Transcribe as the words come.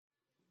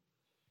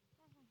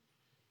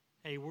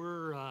Hey,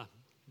 we're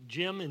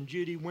Jim and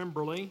Judy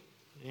Wimberly,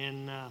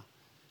 and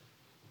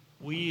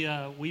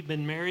we've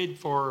been married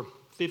for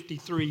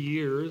 53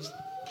 years.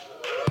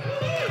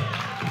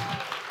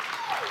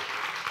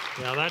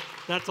 Yeah,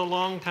 that's a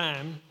long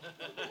time.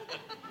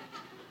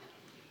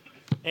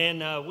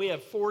 And we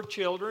have 4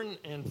 children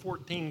and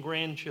 14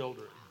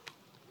 grandchildren.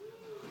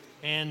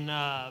 And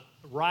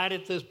right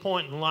at this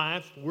point in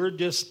life, we're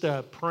just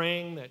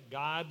praying that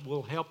God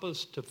will help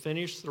us to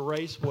finish the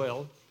race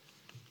well,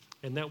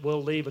 and that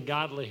we'll leave a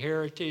godly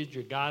heritage,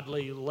 a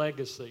godly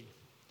legacy.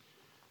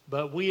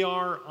 But we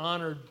are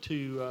honored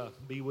to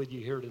be with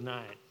you here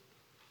tonight.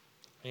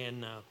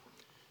 And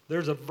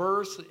there's a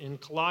verse in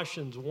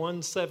Colossians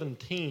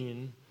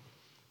 1:17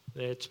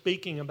 that's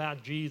speaking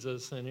about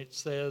Jesus, and it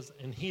says,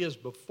 "And he is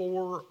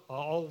before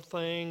all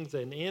things,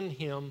 and in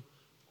him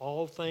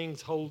all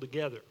things hold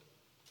together."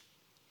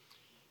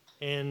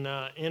 And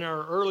in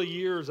our early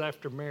years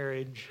after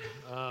marriage,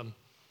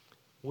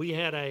 we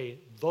had a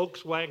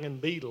Volkswagen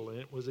Beetle, and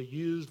it was a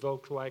used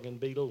Volkswagen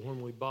Beetle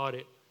when we bought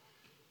it.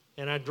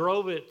 And I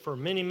drove it for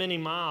many, many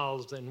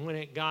miles, and when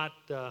it got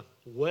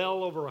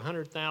well over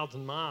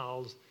 100,000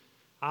 miles,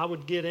 I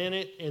would get in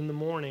it in the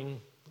morning,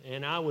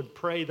 and I would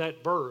pray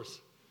that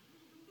verse.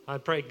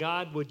 I'd pray,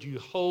 "God, would you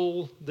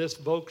hold this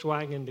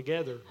Volkswagen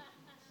together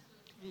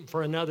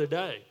for another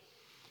day?"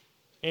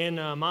 And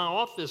my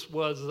office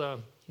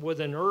was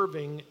in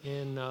Irving,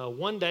 and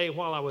one day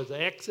while I was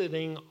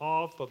exiting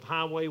off of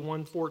Highway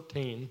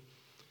 114,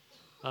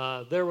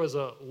 there was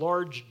a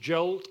large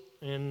jolt,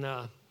 and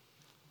I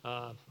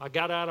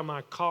got out of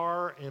my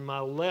car, and my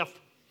left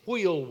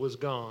wheel was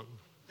gone.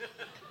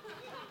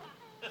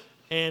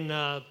 And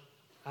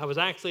I was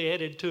actually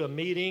headed to a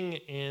meeting,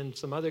 and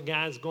some other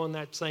guys going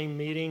that same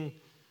meeting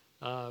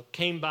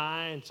came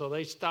by, and so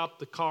they stopped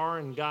the car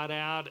and got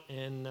out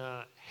and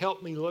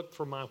helped me look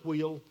for my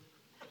wheel.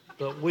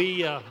 But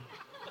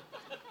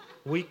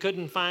we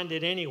couldn't find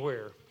it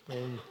anywhere.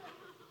 And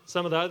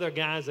some of the other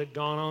guys had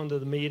gone on to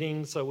the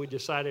meeting, so we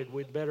decided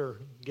we'd better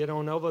get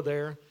on over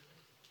there.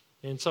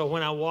 And so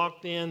when I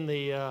walked in,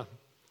 the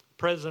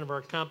president of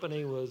our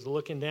company was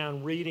looking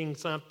down, reading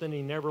something.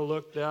 He never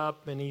looked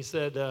up, and he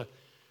said,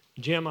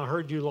 "Jim, I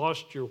heard you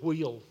lost your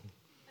wheel."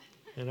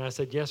 And I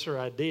said, "Yes, sir,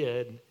 I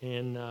did."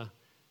 And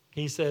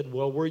he said,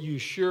 "Well, were you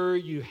sure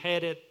you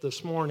had it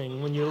this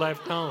morning when you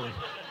left home?"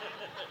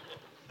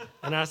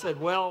 And I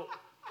said, "Well,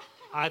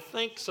 I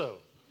think so."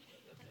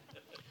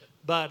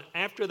 But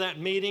after that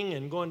meeting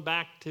and going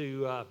back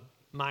to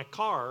my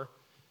car,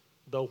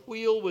 the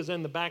wheel was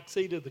in the back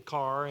seat of the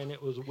car, and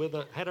it was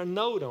had a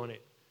note on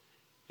it.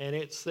 And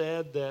it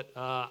said that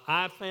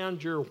I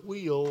found your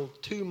wheel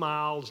 2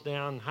 miles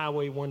down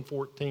Highway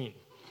 114.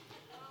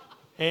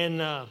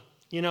 And,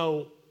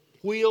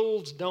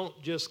 wheels don't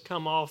just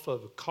come off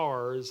of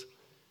cars.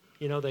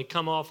 They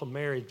come off of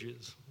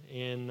marriages.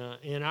 And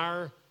in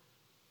our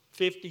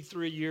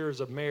 53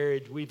 years of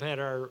marriage, we've had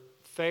our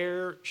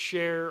fair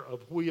share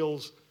of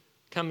wheels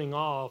coming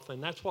off,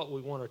 and that's what we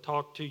want to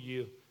talk to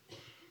you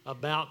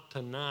about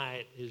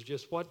tonight, is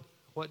just what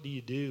do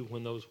you do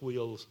when those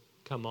wheels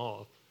come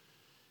off?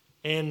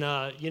 And,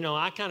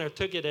 I kind of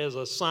took it as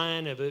a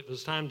sign of it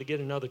was time to get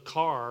another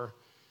car,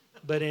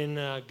 but in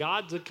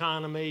God's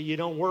economy, you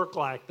don't work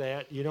like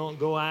that. You don't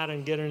go out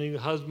and get a new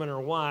husband or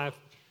wife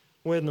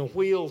when the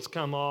wheels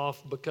come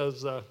off,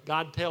 because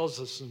God tells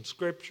us in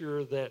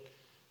Scripture that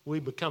we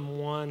become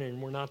one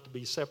and we're not to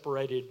be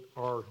separated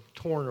or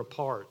torn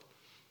apart.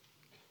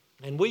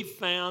 And we've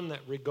found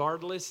that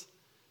regardless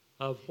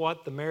of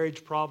what the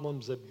marriage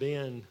problems have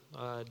been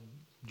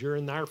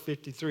during our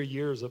 53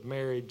 years of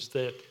marriage,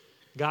 that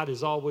God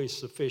is always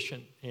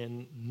sufficient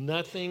and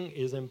nothing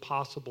is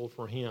impossible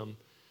for him.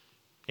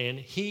 And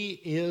he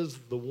is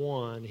the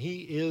one, he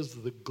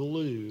is the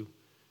glue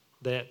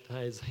that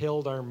has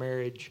held our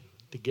marriage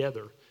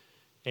together.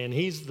 And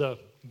he's the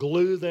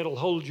glue that'll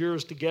hold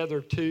yours together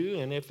too.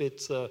 And if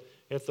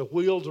the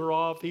wheels are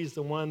off, he's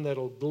the one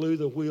that'll glue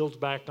the wheels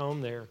back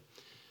on there.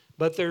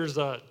 But there's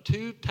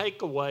 2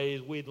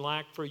 takeaways we'd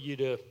like for you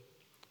to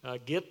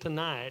get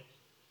tonight.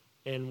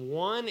 And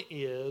one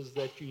is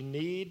that you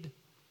need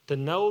to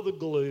know the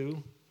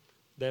glue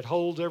that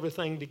holds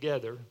everything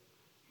together.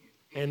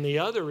 And the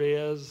other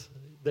is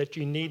that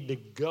you need to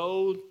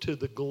go to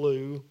the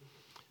glue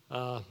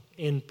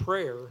in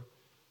prayer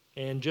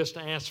and just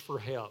ask for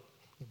help.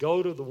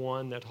 Go to the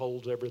one that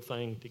holds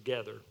everything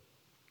together.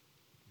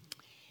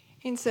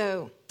 And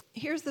so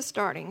here's the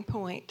starting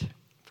point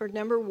for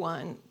number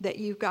 1, that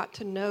you've got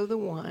to know the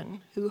one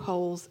who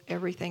holds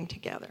everything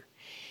together.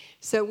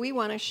 So we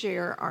want to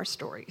share our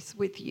stories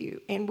with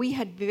you. And we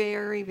had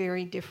very,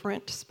 very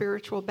different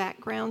spiritual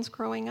backgrounds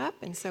growing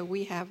up, and so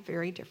we have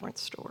very different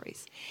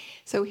stories.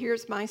 So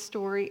here's my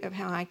story of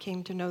how I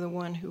came to know the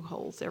one who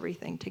holds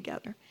everything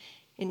together.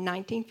 In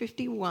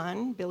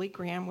 1951, Billy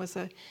Graham was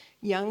a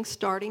young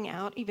starting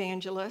out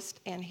evangelist,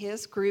 and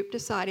his group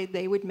decided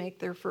they would make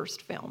their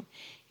first film.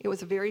 It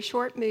was a very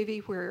short movie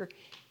where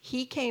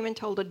he came and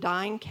told a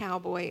dying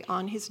cowboy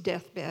on his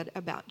deathbed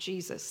about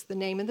Jesus. The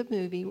name of the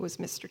movie was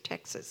Mr.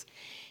 Texas.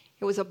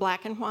 It was a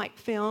black and white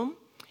film.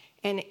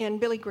 And in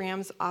Billy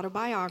Graham's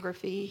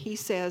autobiography, he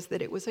says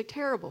that it was a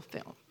terrible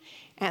film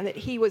and that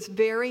he was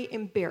very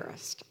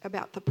embarrassed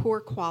about the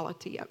poor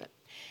quality of it.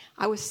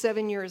 I was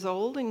 7 years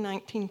old in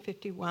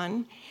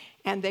 1951,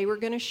 and they were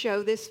going to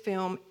show this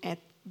film at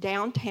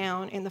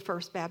downtown in the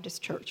First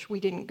Baptist Church.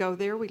 We didn't go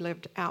there. We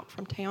lived out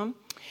from town.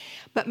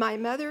 But my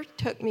mother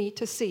took me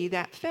to see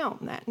that film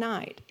that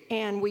night,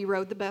 and we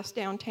rode the bus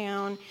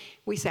downtown.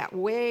 We sat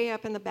way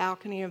up in the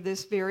balcony of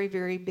this very,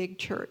 very big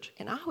church,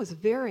 and I was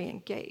very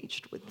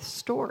engaged with the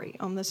story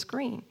on the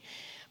screen.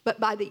 But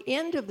by the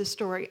end of the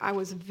story, I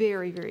was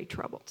very, very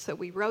troubled. So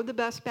we rode the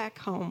bus back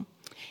home,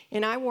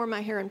 and I wore my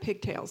hair in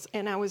pigtails,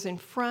 and I was in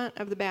front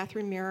of the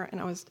bathroom mirror,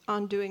 and I was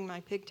undoing my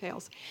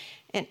pigtails.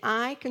 And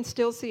I can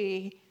still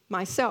see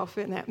myself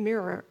in that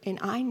mirror, and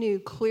I knew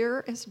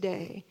clear as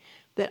day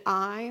that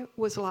I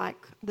was like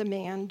the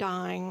man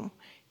dying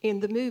in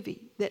the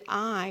movie, that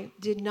I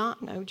did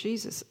not know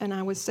Jesus, and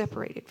I was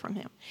separated from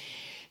him.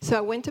 So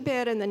I went to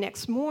bed, and the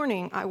next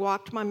morning, I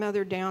walked my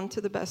mother down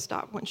to the bus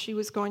stop when she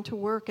was going to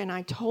work, and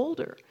I told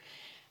her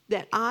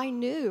that I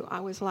knew I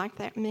was like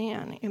that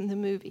man in the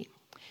movie.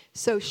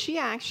 So she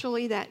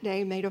actually that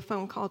day made a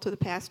phone call to the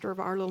pastor of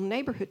our little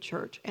neighborhood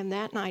church, and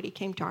that night he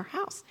came to our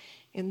house.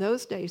 In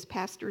those days,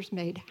 pastors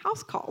made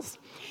house calls.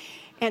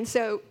 And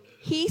so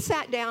he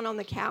sat down on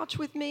the couch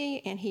with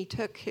me, and he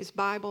took his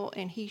Bible,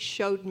 and he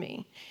showed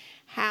me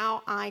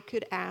how I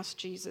could ask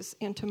Jesus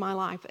into my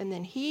life. And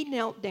then he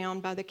knelt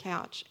down by the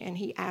couch, and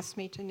he asked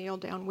me to kneel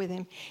down with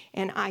him,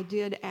 and I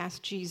did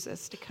ask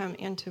Jesus to come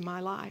into my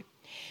life.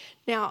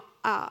 Now,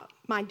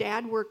 my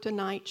dad worked a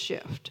night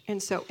shift,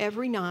 and so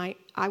every night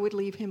I would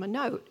leave him a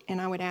note,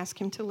 and I would ask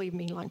him to leave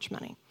me lunch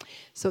money.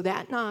 So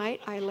that night,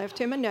 I left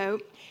him a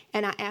note,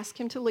 and I asked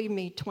him to leave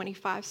me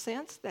 25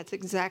 cents. That's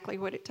exactly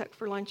what it took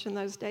for lunch in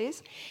those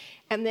days.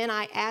 And then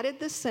I added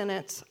the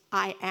sentence,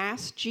 I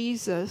asked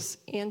Jesus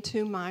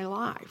into my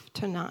life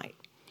tonight.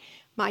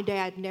 My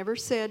dad never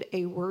said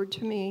a word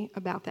to me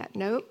about that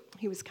note.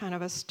 He was kind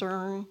of a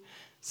stern,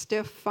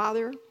 stiff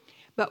father.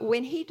 But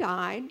when he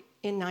died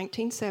in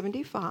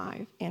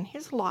 1975, in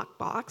his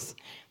lockbox,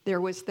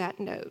 there was that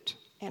note,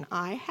 and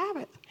I have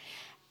it.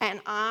 And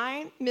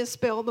I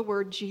misspelled the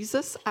word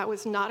Jesus. I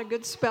was not a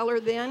good speller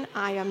then.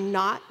 I am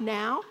not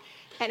now.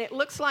 And it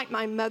looks like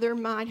my mother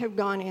might have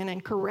gone in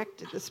and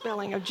corrected the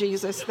spelling of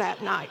Jesus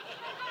that night.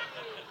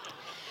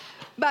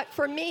 But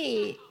for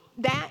me,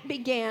 that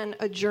began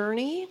a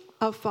journey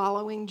of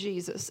following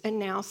Jesus. And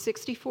now,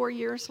 64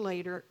 years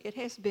later, it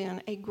has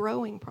been a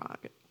growing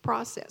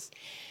process.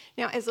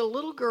 Now, as a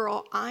little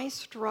girl, I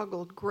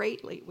struggled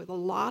greatly with a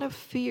lot of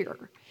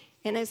fear.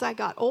 And as I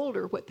got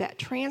older, what that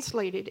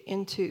translated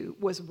into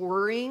was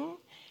worrying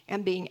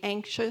and being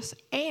anxious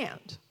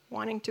and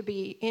wanting to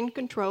be in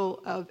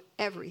control of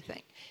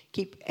everything,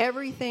 keep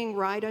everything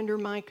right under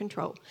my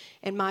control.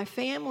 And my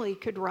family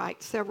could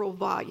write several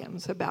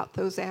volumes about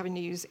those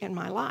avenues in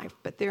my life,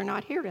 but they're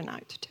not here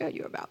tonight to tell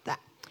you about that.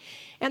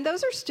 And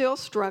those are still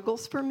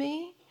struggles for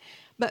me,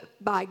 but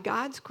by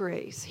God's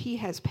grace, he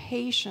has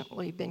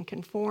patiently been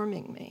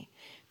conforming me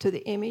to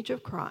the image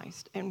of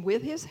Christ, and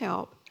with his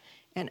help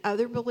and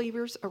other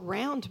believers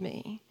around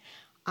me,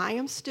 I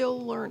am still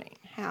learning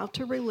how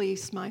to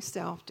release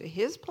myself to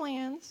his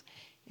plans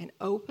and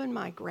open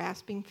my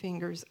grasping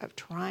fingers of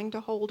trying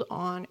to hold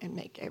on and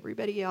make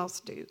everybody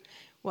else do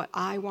what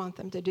I want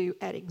them to do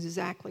at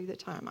exactly the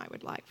time I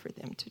would like for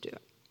them to do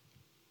it.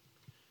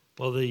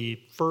 Well, the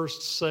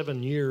first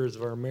 7 years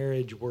of our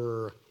marriage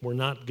were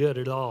not good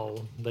at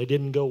all. They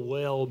didn't go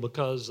well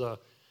because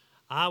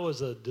I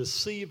was a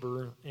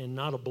deceiver and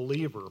not a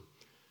believer.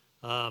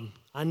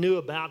 I knew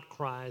about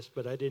Christ,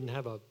 but I didn't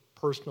have a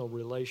personal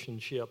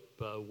relationship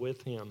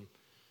with him.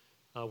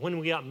 When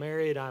we got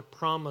married, I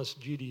promised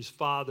Judy's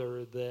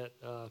father that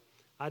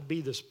I'd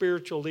be the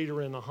spiritual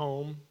leader in the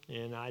home,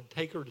 and I'd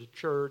take her to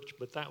church,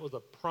 but that was a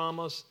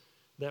promise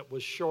that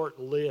was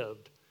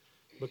short-lived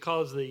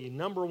because the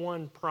number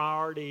one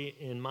priority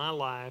in my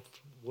life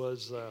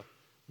was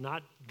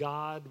not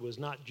God, was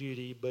not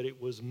Judy, but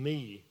it was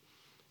me.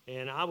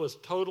 And I was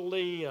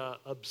totally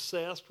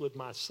obsessed with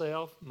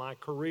myself, my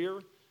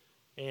career,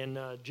 and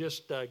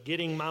just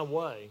getting my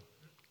way.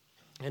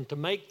 And to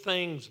make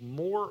things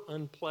more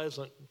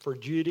unpleasant for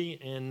Judy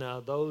and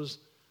those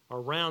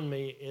around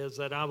me is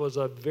that I was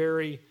a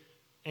very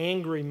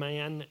angry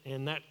man,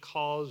 and that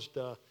caused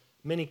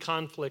many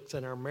conflicts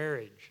in our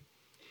marriage.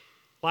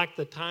 Like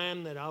the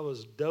time that I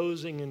was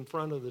dozing in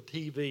front of the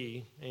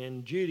TV,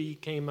 and Judy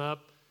came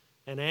up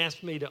and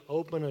asked me to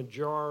open a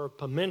jar of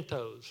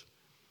pimentos.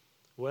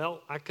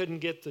 Well, I couldn't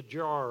get the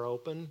jar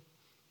open,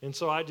 and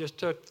so I just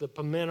took the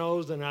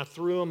pimentos and I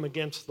threw them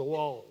against the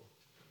wall.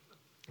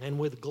 And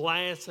with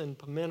glass and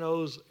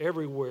pimentos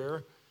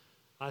everywhere,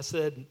 I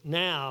said,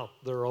 now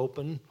they're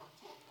open.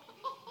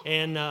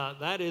 And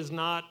that is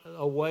not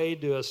a way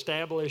to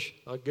establish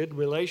a good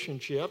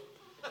relationship.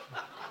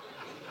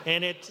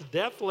 And it's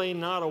definitely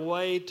not a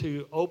way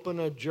to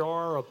open a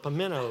jar of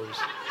pimentos.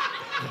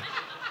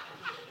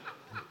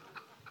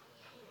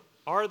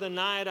 or the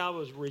night I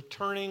was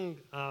returning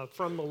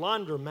from the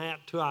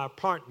laundromat to our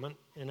apartment,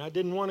 and I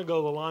didn't want to go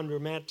to the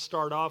laundromat to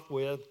start off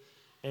with,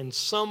 and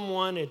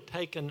someone had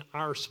taken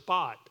our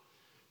spot.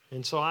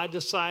 And so I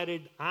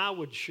decided I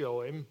would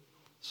show him.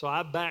 So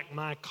I backed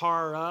my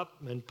car up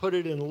and put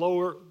it in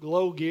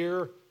low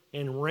gear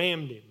and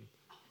rammed him,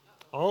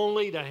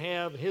 only to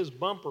have his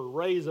bumper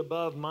raise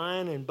above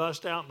mine and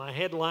bust out my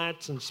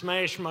headlights and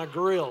smash my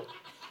grill.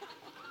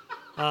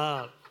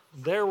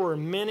 There were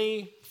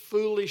many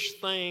foolish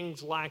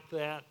things like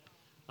that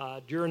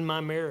during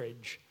my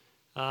marriage.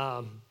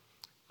 I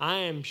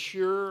am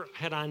sure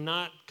had I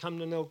not come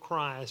to know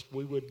Christ,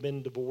 we would have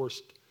been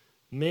divorced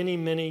many,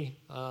 many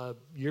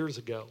years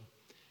ago.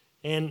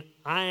 And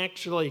I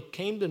actually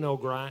came to know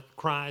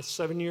Christ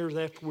 7 years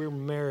after we were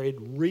married,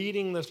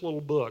 reading this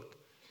little book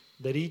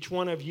that each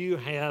one of you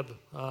have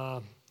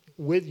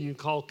with you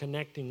called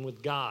Connecting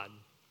with God.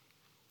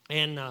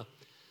 And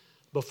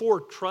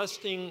before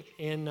trusting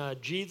in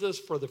Jesus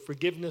for the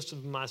forgiveness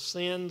of my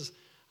sins,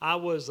 I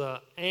was an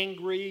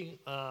angry,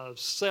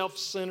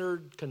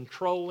 self-centered,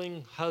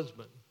 controlling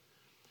husband.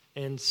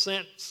 And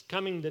since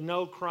coming to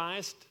know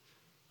Christ,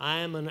 I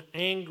am an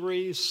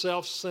angry,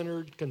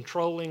 self-centered,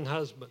 controlling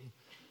husband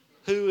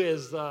who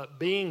is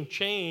being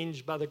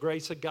changed by the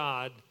grace of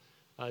God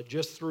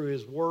just through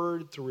His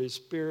Word, through His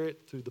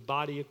Spirit, through the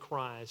body of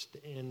Christ.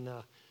 And,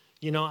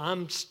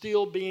 I'm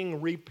still being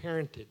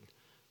reparented,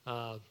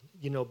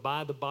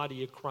 by the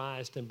body of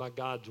Christ and by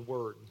God's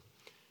Word.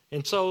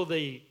 And so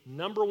the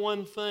number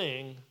one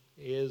thing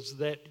is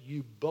that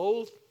you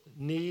both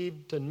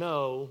need to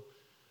know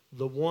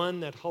the one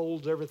that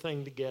holds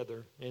everything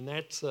together, and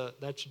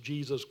that's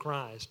Jesus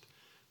Christ.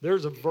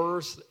 There's a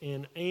verse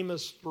in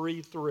Amos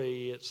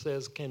 3:3. It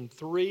says, "Can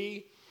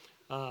three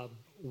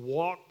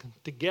walk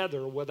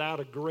together without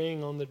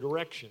agreeing on the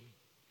direction?"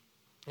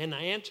 And the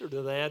answer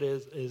to that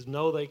is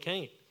no, they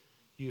can't.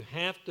 You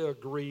have to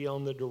agree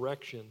on the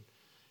direction.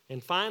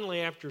 And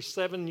finally, after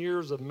 7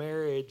 years of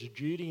marriage,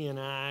 Judy and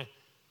I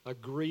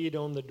agreed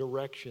on the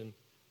direction,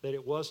 that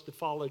it was to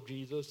follow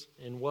Jesus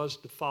and was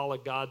to follow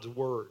God's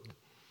Word.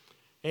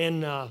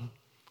 And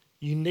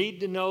you need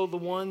to know the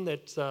one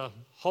that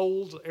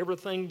holds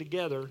everything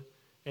together.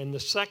 And the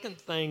second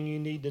thing you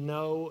need to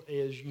know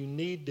is you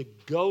need to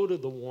go to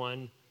the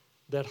one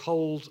that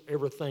holds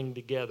everything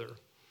together.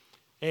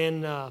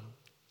 And,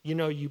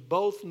 you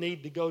both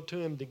need to go to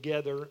Him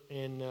together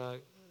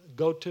and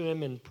go to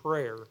Him in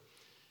prayer.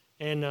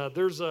 And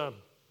there's a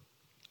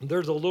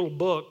little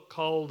book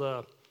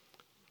called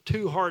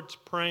Two Hearts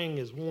Praying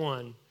as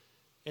One.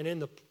 And in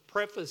the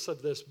preface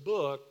of this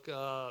book,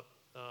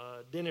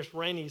 Dennis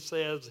Rainey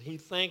says he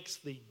thinks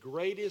the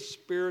greatest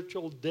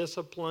spiritual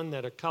discipline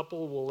that a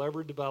couple will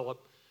ever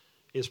develop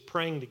is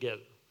praying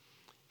together.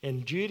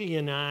 And Judy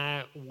and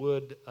I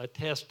would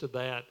attest to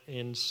that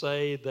and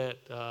say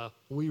that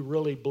we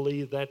really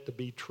believe that to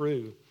be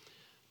true,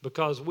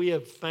 because we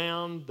have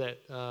found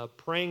that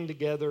praying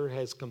together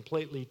has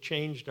completely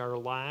changed our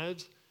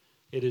lives.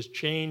 It has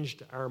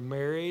changed our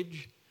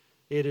marriage.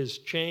 It has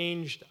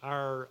changed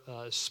our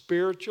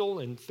spiritual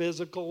and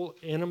physical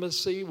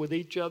intimacy with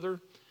each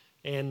other.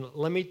 And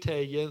let me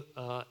tell you,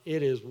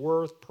 it is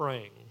worth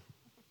praying.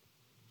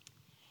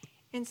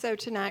 And so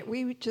tonight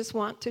we just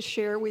want to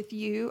share with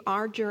you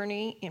our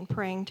journey in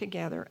praying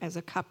together as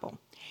a couple.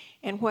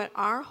 And what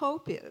our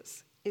hope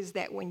is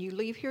that when you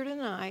leave here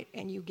tonight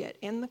and you get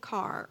in the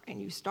car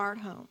and you start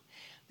home,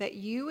 that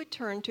you would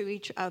turn to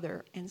each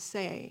other and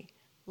say,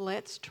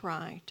 let's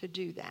try to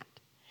do that.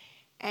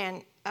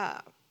 And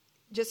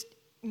just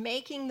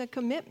making the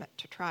commitment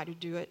to try to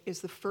do it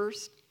is the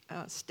first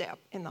step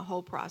in the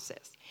whole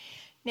process.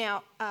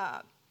 Now,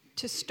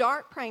 to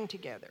start praying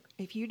together,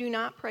 if you do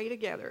not pray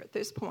together at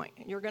this point,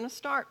 and you're going to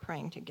start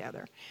praying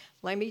together,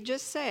 let me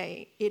just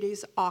say it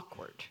is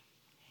awkward.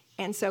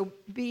 And so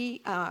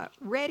be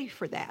ready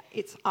for that.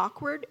 It's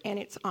awkward and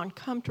it's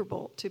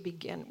uncomfortable to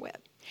begin with.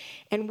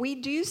 And we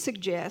do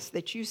suggest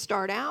that you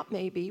start out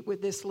maybe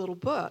with this little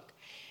book,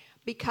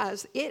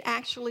 because it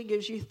actually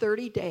gives you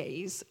 30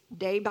 days,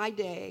 day by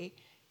day.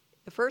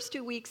 The first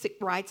 2 weeks, it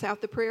writes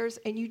out the prayers,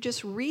 and you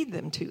just read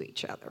them to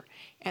each other.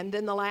 And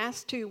then the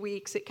last 2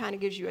 weeks, it kind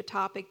of gives you a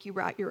topic. You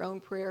write your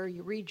own prayer,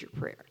 you read your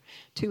prayer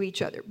to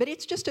each other. But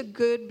it's just a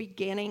good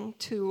beginning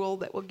tool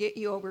that will get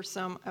you over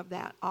some of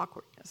that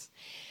awkwardness.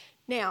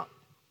 Now,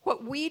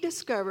 what we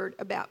discovered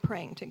about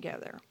praying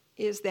together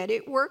is that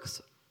it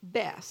works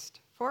best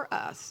for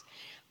us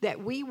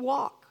that we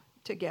walk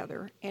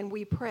together and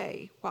we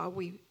pray while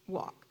we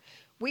walk.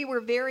 We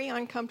were very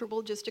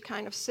uncomfortable just to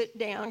kind of sit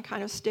down,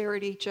 kind of stare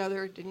at each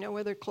other, didn't know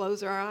whether to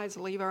close our eyes,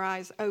 leave our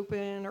eyes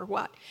open, or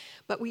what.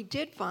 But we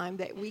did find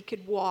that we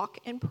could walk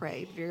and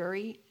pray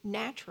very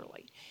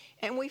naturally.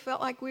 And we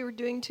felt like we were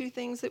doing two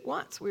things at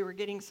once. We were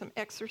getting some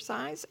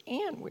exercise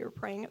and we were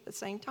praying at the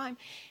same time.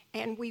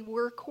 And we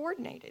were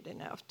coordinated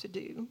enough to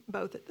do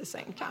both at the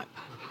same time.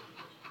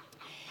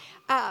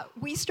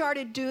 We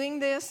started doing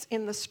this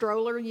in the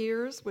stroller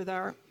years when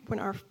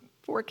our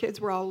 4 kids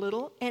were all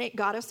little, and it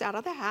got us out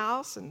of the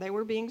house, and they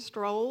were being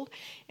strolled,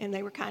 and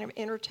they were kind of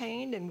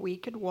entertained, and we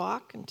could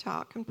walk and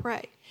talk and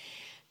pray.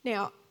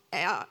 Now,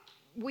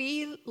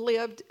 we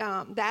lived,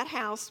 that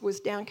house was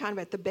down kind of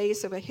at the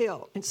base of a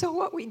hill. And so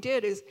what we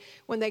did is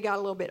when they got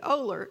a little bit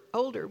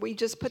older, we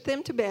just put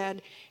them to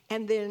bed,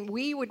 and then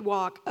we would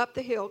walk up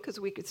the hill because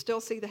we could still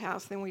see the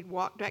house. Then we'd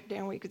walk back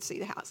down, we could see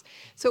the house.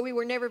 So we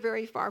were never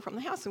very far from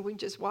the house, and we'd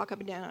just walk up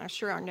and down. And I'm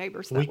sure our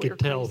neighbors thought we were could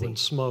tell crazy. when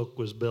smoke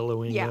was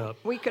billowing up. Yeah,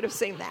 we could have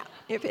seen that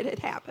if it had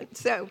happened.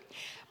 So,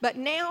 but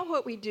now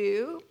what we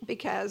do,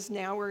 because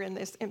now we're in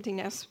this empty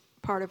nest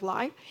part of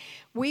life,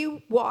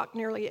 we walk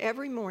nearly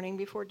every morning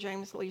before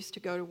James leaves to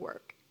go to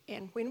work.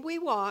 And when we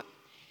walk,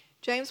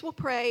 James will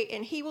pray,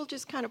 and he will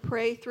just kind of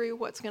pray through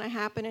what's going to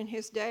happen in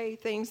his day,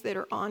 things that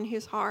are on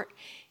his heart.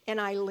 And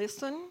I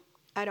listen.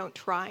 I don't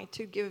try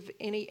to give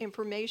any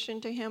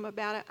information to him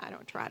about it. I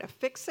don't try to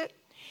fix it.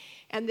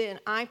 And then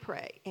I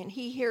pray, and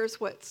he hears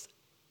what's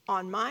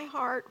on my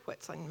heart,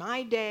 what's on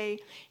my day,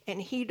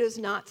 and he does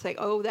not say,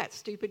 oh, that's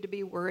stupid to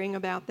be worrying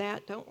about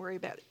that. Don't worry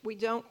about it. We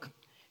don't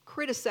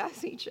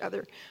criticize each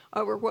other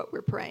over what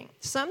we're praying.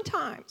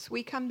 Sometimes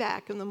we come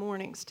back in the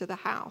mornings to the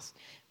house.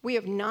 We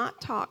have not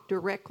talked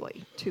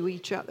directly to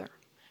each other,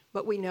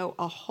 but we know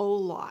a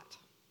whole lot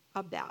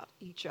about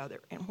each other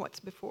and what's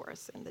before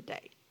us in the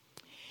day.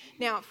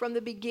 Now, from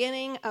the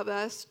beginning of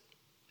us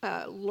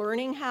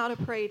learning how to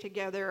pray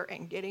together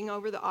and getting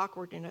over the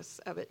awkwardness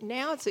of it,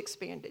 now it's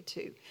expanded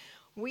to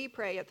we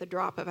pray at the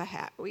drop of a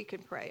hat. We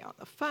can pray on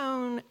the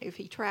phone. If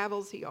he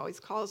travels, he always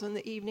calls in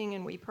the evening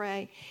and we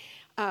pray.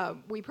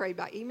 We pray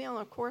by email.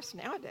 Of course,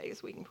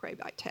 nowadays we can pray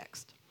by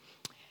text.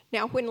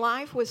 Now, when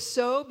life was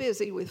so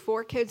busy with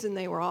 4 kids and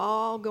they were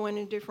all going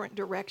in different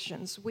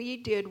directions, we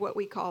did what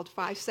we called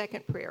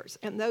 5-second prayers.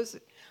 And those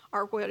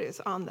are what is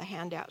on the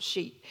handout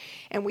sheet.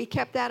 And we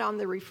kept that on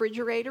the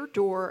refrigerator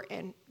door.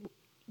 And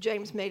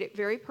James made it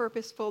very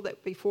purposeful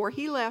that before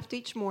he left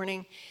each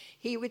morning,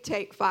 he would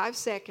take 5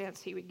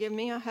 seconds, he would give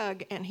me a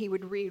hug, and he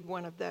would read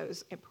one of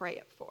those and pray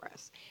it for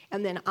us.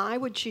 And then I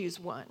would choose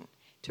one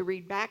to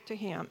read back to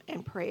him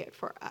and pray it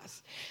for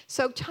us.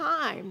 So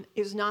time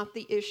is not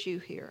the issue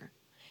here.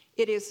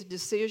 It is a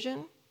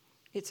decision,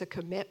 it's a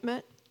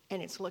commitment,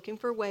 and it's looking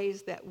for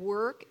ways that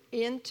work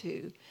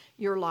into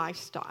your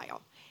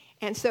lifestyle.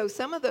 And so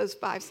some of those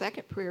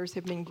 5-second prayers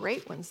have been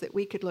great ones that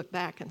we could look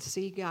back and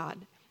see God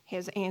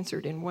has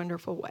answered in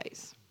wonderful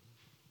ways.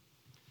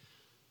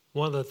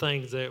 One of the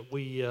things that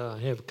we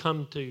have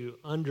come to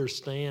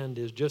understand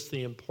is just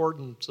the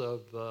importance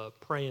of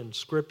praying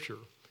Scripture,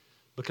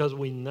 because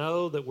we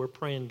know that we're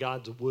praying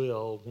God's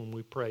will when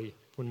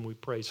we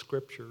pray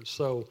Scripture.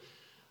 So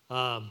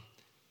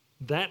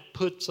that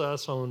puts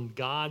us on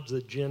God's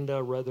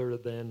agenda rather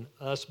than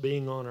us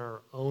being on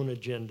our own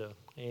agenda,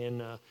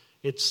 and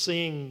it's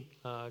seeing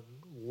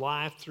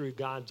life through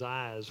God's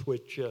eyes,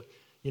 which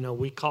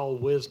we call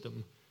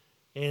wisdom.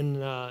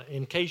 And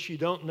in case you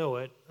don't know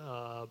it,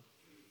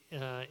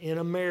 in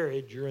a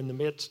marriage, you're in the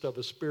midst of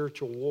a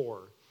spiritual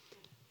war.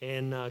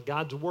 And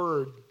God's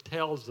Word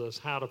tells us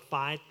how to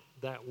fight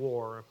that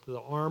war, the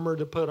armor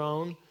to put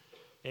on,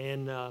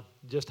 and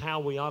just how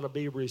we ought to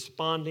be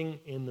responding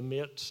in the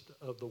midst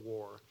of the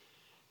war.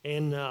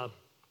 And,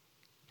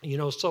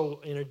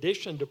 so in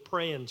addition to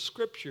praying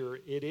Scripture,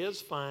 it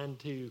is fine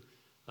to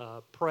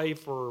pray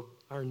for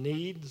our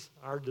needs,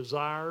 our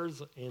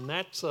desires, and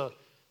that's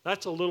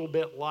a little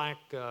bit like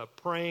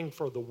praying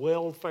for the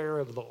welfare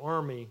of the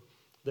army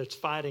that's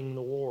fighting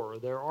the war.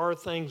 There are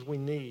things we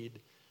need,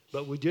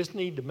 but we just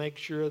need to make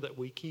sure that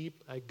we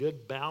keep a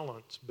good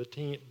balance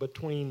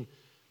between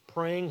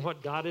praying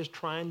what God is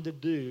trying to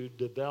do,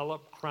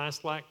 develop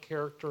Christ-like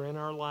character in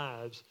our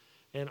lives,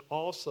 and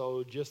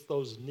also just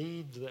those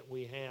needs that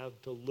we have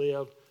to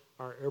live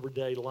our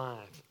everyday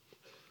life.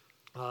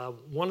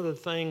 One of the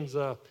things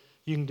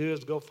you can do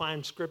is go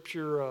find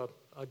Scripture.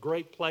 A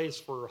great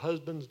place for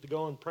husbands to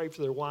go and pray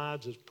for their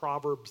wives is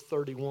Proverbs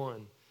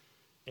 31.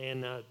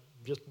 And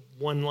just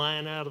one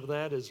line out of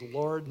that is,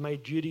 Lord, may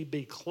Judy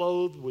be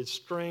clothed with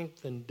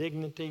strength and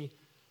dignity.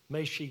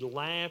 May she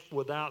laugh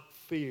without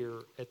fear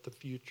at the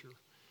future.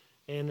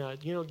 And,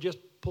 just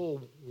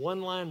pull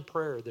one line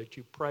prayer that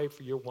you pray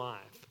for your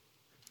wife.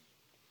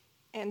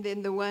 And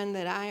then the one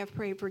that I have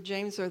prayed for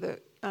James are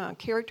the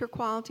character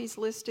qualities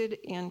listed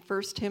in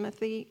 1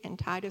 Timothy and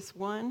Titus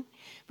 1,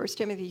 1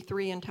 Timothy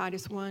 3 and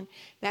Titus 1.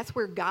 That's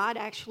where God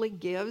actually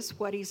gives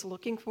what he's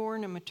looking for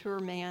in a mature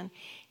man.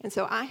 And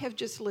so I have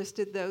just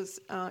listed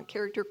those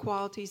character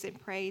qualities and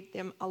prayed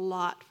them a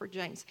lot for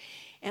James.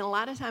 And a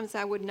lot of times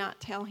I would not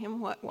tell him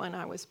what one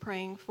I was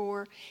praying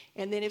for.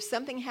 And then if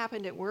something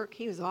happened at work,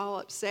 he was all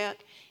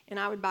upset. And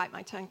I would bite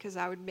my tongue because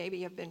I would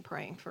maybe have been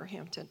praying for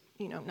him to,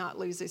 not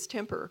lose his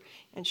temper.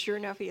 And sure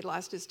enough, he had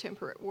lost his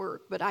temper at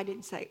work. But I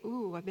didn't say,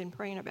 ooh, I've been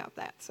praying about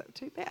that. So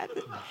too bad.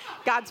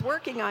 God's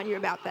working on you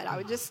about that. I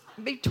would just,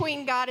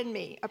 between God and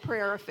me, a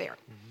prayer affair.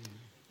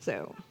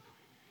 So.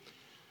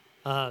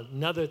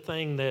 Another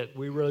thing that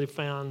we really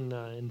found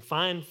and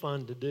find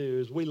fun to do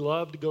is we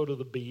love to go to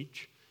the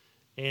beach.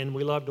 and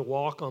we love to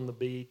walk on the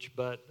beach,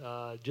 but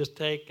just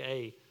take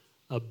a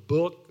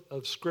book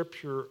of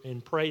Scripture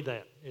and pray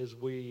that as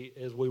we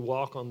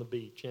walk on the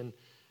beach.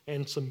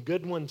 And some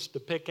good ones to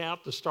pick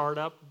out to start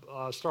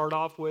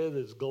off with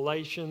is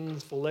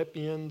Galatians,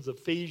 Philippians,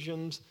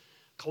 Ephesians,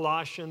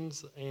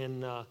 Colossians,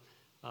 and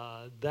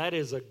that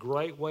is a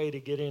great way to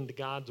get into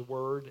God's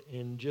Word,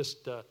 and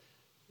just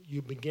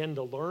you begin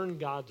to learn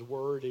God's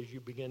Word as you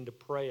begin to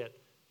pray it,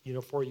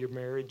 for your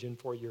marriage and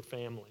for your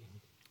family.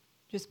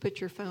 Just put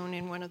your phone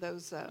in one of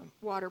those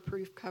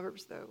waterproof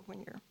covers, though,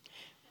 when you're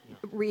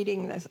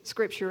reading the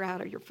Scripture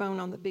out of your phone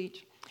on the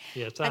beach.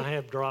 Yes, I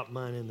have dropped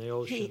mine in the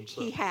ocean.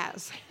 He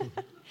has.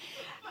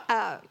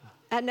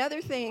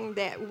 Another thing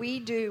that we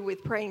do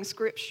with praying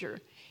Scripture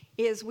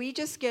is we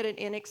just get an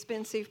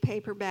inexpensive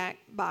paperback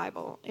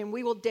Bible, and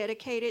we will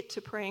dedicate it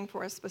to praying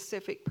for a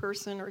specific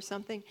person or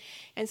something.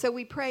 And so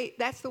we pray,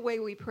 that's the way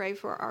we pray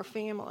for our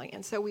family.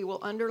 And so we will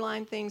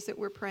underline things that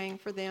we're praying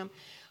for them.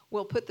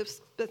 We'll put the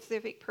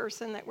specific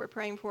person that we're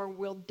praying for,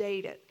 we'll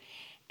date it.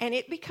 And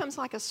it becomes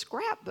like a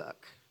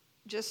scrapbook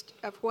just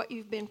of what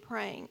you've been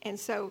praying. And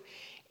so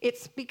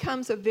it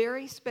becomes a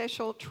very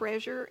special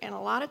treasure. And a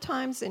lot of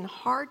times in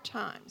hard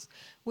times,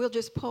 we'll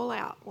just pull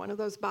out one of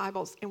those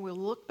Bibles and we'll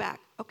look back.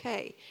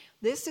 Okay,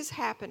 this is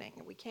happening.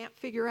 We can't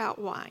figure out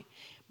why.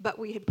 But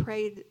we had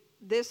prayed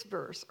this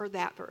verse or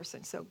that verse,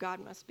 and so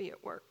God must be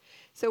at work.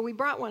 So we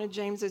brought one of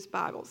James's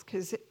Bibles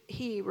because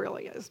he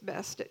really is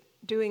best at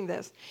doing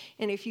this.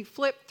 And if you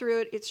flip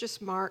through it, it's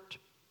just marked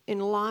in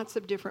lots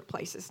of different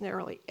places,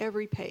 nearly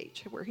every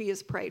page where he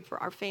has prayed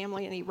for our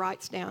family, and he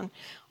writes down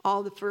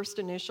all the first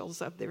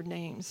initials of their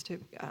names to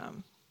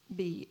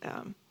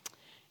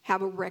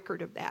have a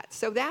record of that.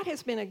 So that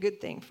has been a good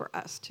thing for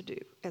us to do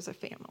as a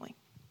family.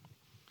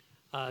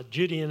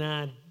 Judy and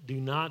I do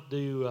not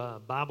do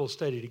Bible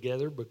study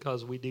together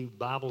because we do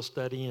Bible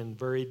study in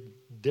very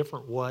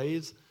different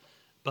ways,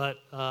 but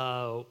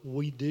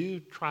we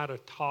do try to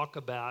talk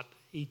about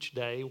each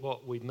day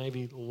what we may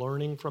be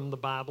learning from the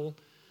Bible,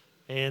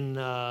 and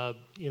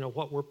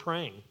what we're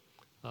praying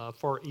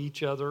for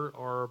each other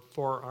or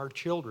for our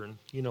children,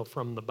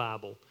 from the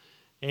Bible.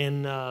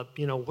 And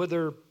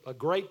whether a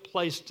great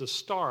place to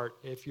start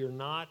if you're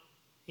not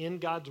in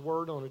God's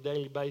Word on a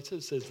daily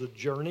basis is the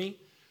journey,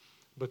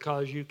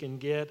 because you can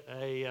get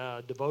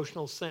a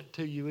devotional sent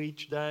to you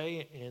each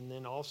day, and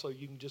then also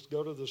you can just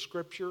go to the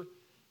Scripture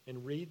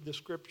and read the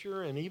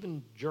Scripture, and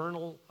even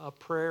journal a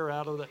prayer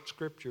out of that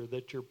Scripture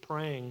that you're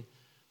praying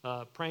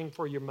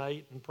for your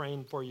mate and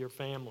praying for your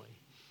family.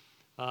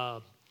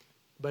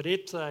 But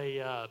it's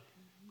a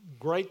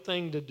great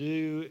thing to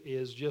do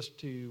is just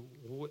to,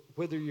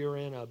 whether you're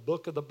in a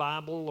book of the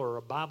Bible or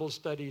a Bible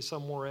study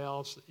somewhere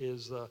else,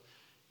 is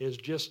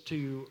just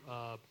to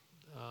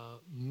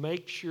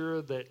make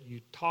sure that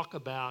you talk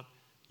about,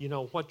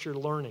 what you're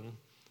learning,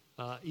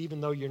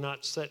 even though you're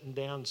not sitting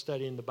down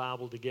studying the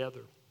Bible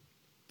together.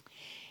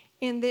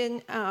 And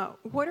then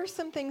what are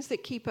some things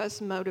that keep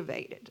us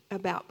motivated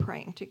about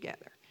praying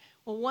together?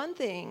 Well, one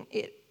thing,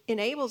 it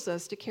enables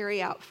us to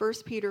carry out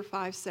 1 Peter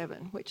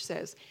 5:7, which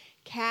says,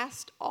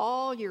 "Cast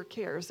all your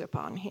cares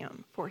upon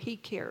him, for he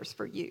cares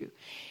for you."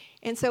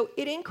 And so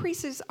it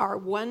increases our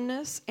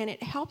oneness, and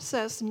it helps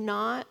us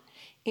not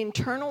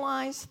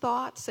internalize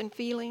thoughts and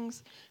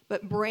feelings,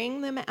 but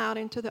bring them out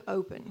into the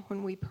open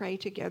when we pray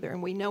together.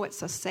 And we know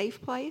it's a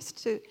safe place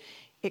to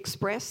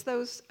express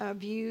those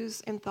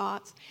views and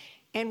thoughts.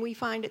 And we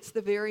find it's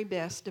the very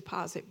best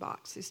deposit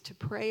box is to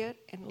pray it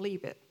and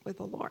leave it with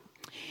the Lord.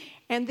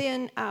 And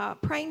then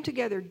praying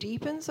together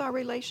deepens our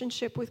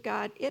relationship with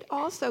God. It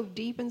also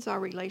deepens our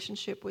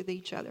relationship with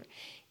each other.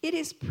 It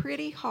is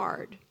pretty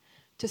hard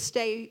to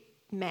stay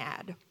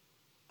mad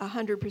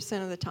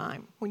 100% of the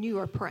time when you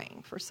are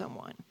praying for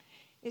someone.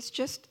 It's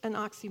just an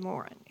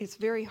oxymoron. It's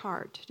very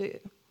hard to do.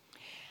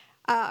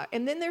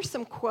 And then there's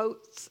some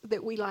quotes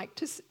that we like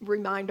to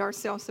remind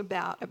ourselves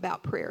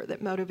about prayer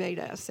that motivate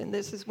us. And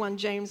this is one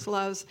James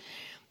loves,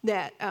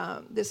 that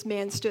this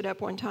man stood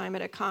up one time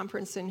at a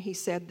conference and he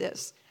said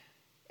this.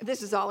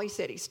 This is all he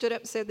said. He stood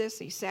up and said this.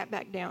 He sat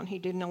back down. He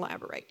didn't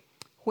elaborate.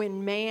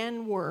 When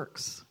man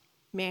works,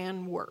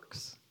 man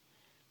works.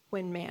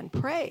 When man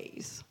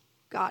prays,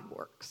 God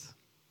works.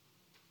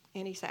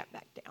 And he sat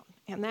back down.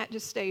 And that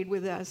just stayed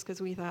with us because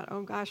we thought,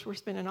 oh gosh, we're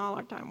spending all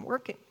our time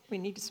working. We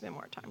need to spend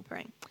more time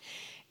praying.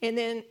 And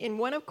then in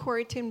one of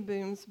Corrie ten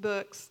Boom's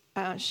books,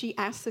 she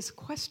asked this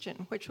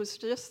question, which was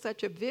just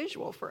such a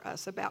visual for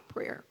us about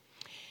prayer.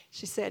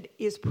 She said,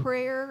 is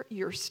prayer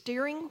your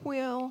steering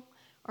wheel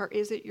or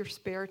is it your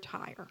spare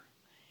tire?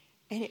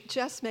 And it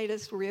just made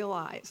us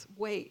realize,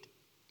 wait,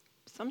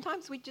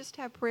 sometimes we just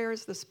have prayer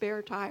as the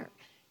spare tire.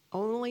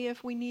 Only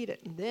if we need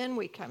it, and then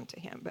we come to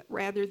him, but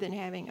rather than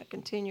having a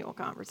continual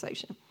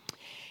conversation.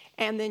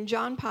 And then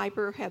John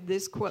Piper had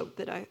this quote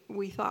that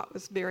we thought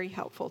was very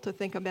helpful to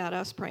think about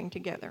us praying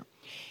together.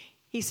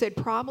 He said,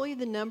 probably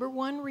the number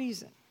one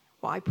reason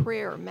why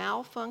prayer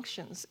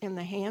malfunctions in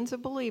the hands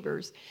of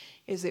believers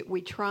is that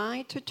we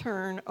try to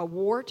turn a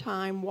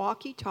wartime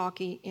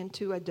walkie-talkie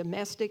into a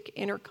domestic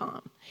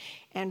intercom.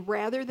 And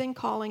rather than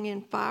calling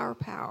in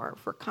firepower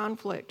for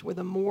conflict with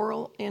a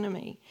moral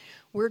enemy,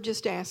 we're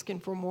just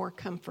asking for more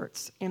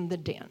comforts in the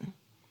den.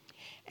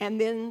 And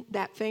then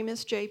that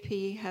famous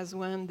JP has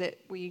one that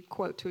we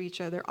quote to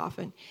each other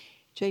often.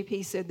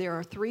 JP said there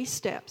are 3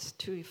 steps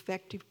to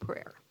effective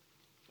prayer.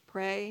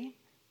 Pray,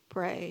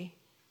 pray,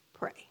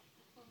 pray.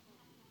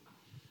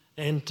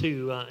 And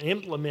to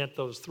implement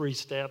those 3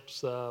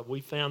 steps,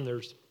 we found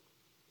there's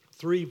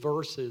 3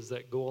 verses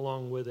that go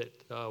along with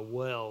it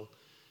well.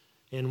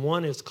 And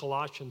one is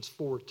Colossians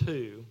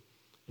 4:2,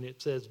 and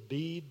it says,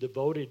 "Be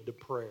devoted to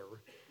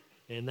prayer."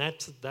 And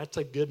that's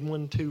a good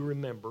one to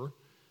remember.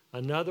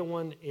 Another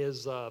one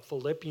is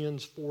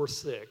Philippians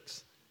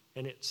 4:6,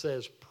 and it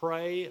says,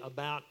 "Pray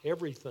about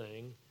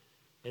everything."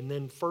 And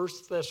then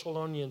 1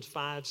 Thessalonians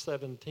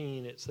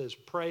 5:17, it says,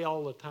 "Pray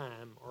all the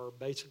time," or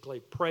basically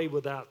pray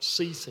without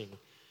ceasing.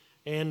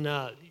 And,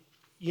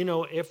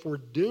 if we're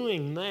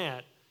doing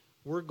that,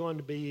 we're going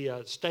to be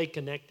stay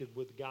connected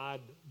with God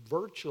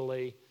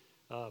virtually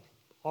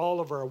all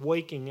of our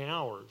waking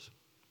hours.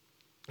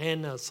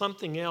 And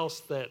something else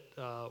that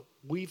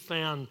we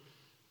found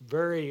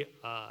very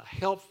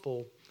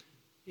helpful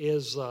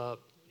is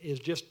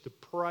just to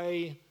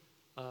pray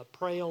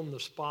on the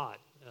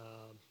spot.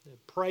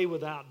 Pray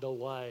without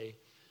delay.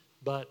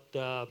 But,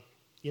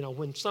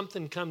 when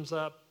something comes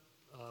up,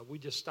 we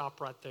just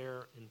stop right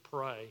there and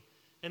pray.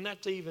 And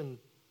that's even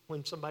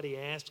when somebody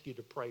asks you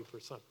to pray for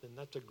something.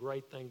 That's a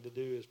great thing to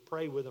do, is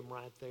pray with them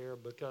right there,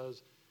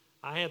 because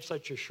I have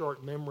such a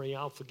short memory,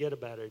 I'll forget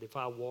about it if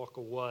I walk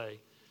away.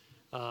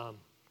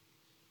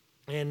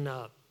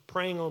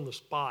 Praying on the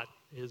spot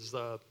is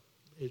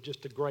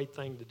just a great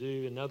thing to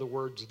do. In other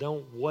words,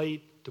 don't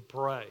wait to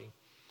pray.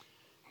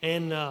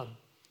 And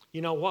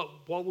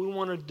what we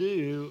want to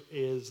do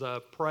is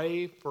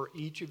pray for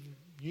each of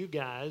you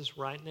guys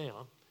right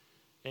now.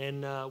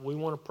 And we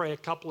want to pray a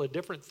couple of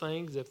different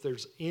things. If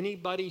there's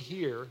anybody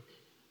here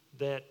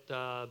that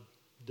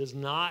does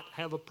not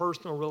have a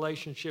personal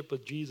relationship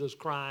with Jesus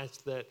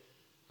Christ, that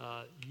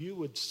you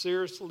would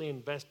seriously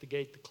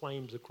investigate the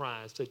claims of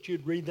Christ, that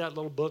you'd read that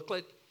little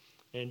booklet.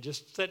 And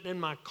just sitting in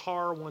my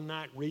car one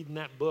night reading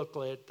that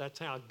booklet, that's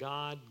how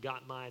God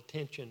got my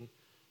attention,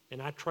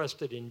 and I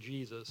trusted in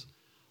Jesus.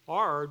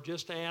 Or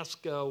just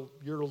ask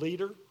your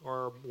leader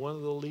or one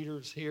of the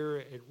leaders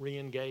here at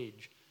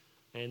Reengage,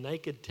 and they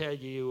could tell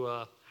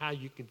you how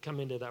you can come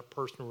into that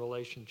personal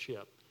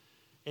relationship.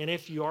 And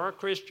if you are a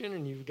Christian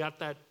and you've got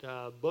that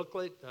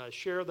booklet,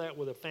 share that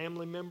with a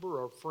family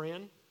member or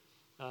friend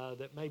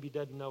that maybe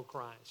doesn't know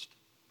Christ.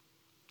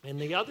 And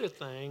the other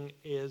thing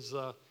is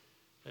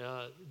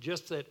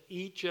just that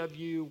each of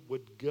you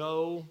would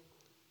go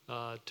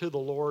to the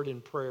Lord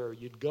in prayer.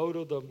 You'd go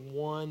to the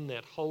one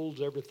that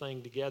holds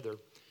everything together.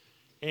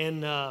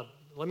 And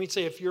let me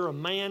say, if you're a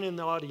man in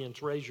the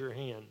audience, raise your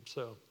hand.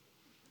 So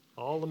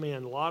all the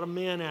men, a lot of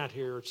men out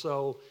here.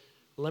 So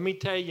let me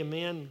tell you,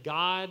 men,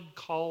 God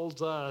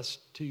calls us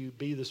to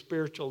be the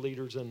spiritual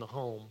leaders in the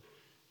home.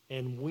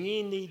 And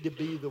we need to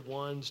be the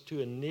ones to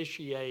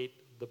initiate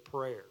the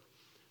prayer.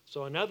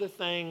 So another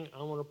thing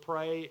I want to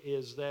pray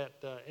is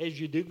that as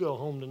you do go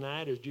home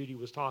tonight, as Judy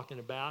was talking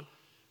about,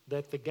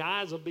 that the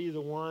guys will be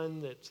the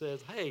one that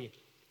says, "Hey,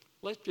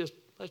 let's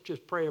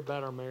just pray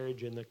about our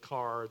marriage in the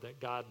car, that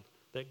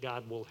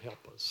God will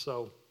help us."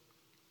 So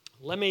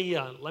let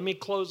me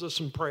close with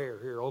some prayer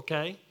here,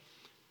 okay?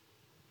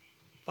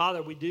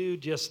 Father, we do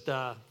just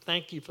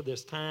thank you for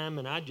this time,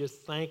 and I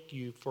just thank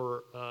you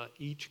for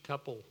each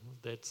couple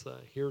that's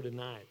here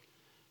tonight.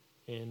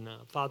 And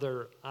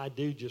Father, I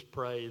do just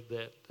pray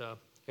that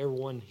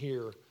everyone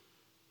here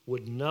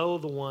would know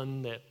the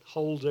one that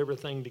holds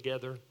everything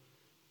together.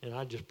 And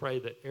I just pray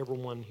that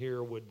everyone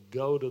here would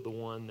go to the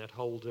one that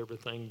holds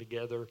everything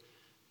together.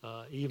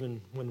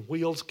 Even when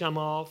wheels come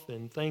off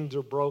and things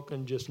are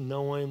broken, just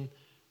knowing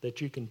that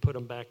you can put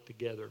them back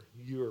together.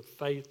 You are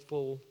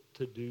faithful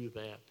to do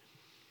that.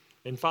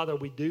 And Father,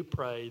 we do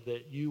pray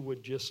that you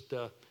would just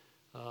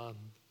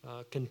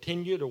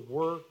continue to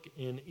work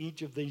in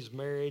each of these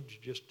marriages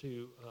just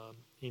to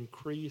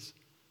increase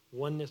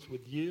oneness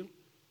with you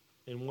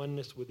and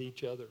oneness with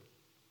each other.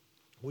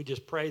 We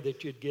just pray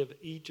that you'd give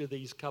each of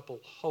these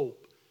couple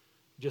hope,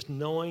 just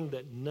knowing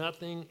that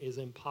nothing is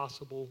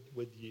impossible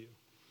with you.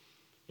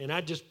 And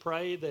I just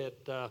pray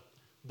that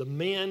the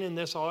men in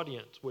this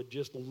audience would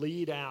just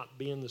lead out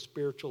being the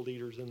spiritual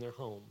leaders in their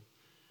home.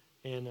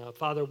 And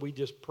Father, we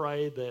just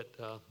pray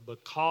that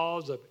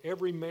because of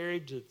every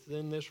marriage that's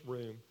in this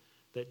room,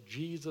 that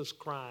Jesus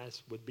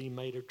Christ would be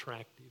made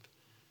attractive.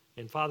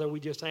 And Father,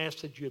 we just ask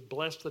that you'd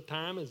bless the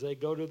time as they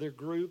go to their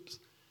groups.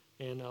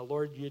 And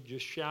Lord, you'd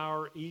just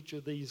shower each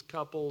of these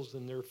couples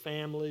and their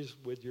families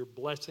with your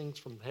blessings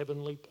from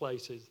heavenly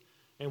places.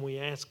 And we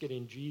ask it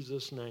in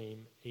Jesus'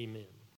 name, amen.